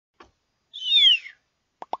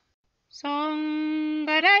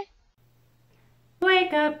Songaray.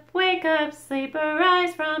 Wake up, sleeper,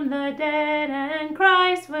 rise from the dead, and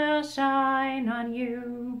Christ will shine on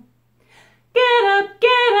you. Get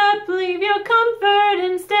up, leave your comfort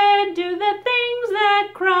instead, do the things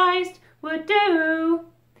that Christ would do.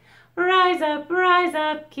 Rise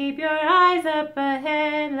up, keep your eyes up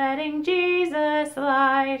ahead, letting Jesus'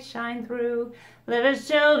 light shine through. Live as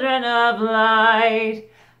children of light,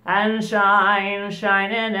 and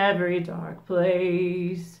shine in every dark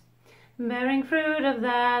place, bearing fruit of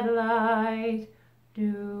that light,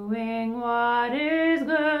 doing what is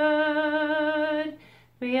good.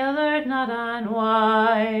 Be alert, not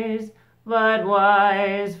unwise, but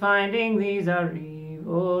wise, finding these are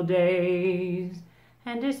evil days.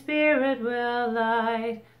 And His Spirit will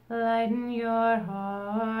lighten your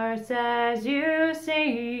hearts as you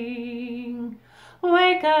sing.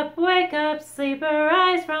 Wake up, sleeper,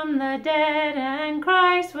 rise from the dead, and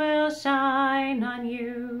Christ will shine on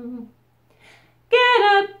you. Get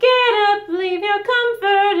up, leave your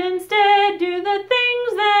comfort instead, do the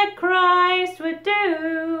things that Christ would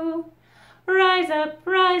do. Rise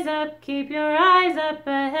up, keep your eyes up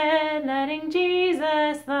ahead, letting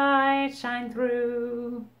Jesus' light shine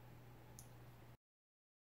through.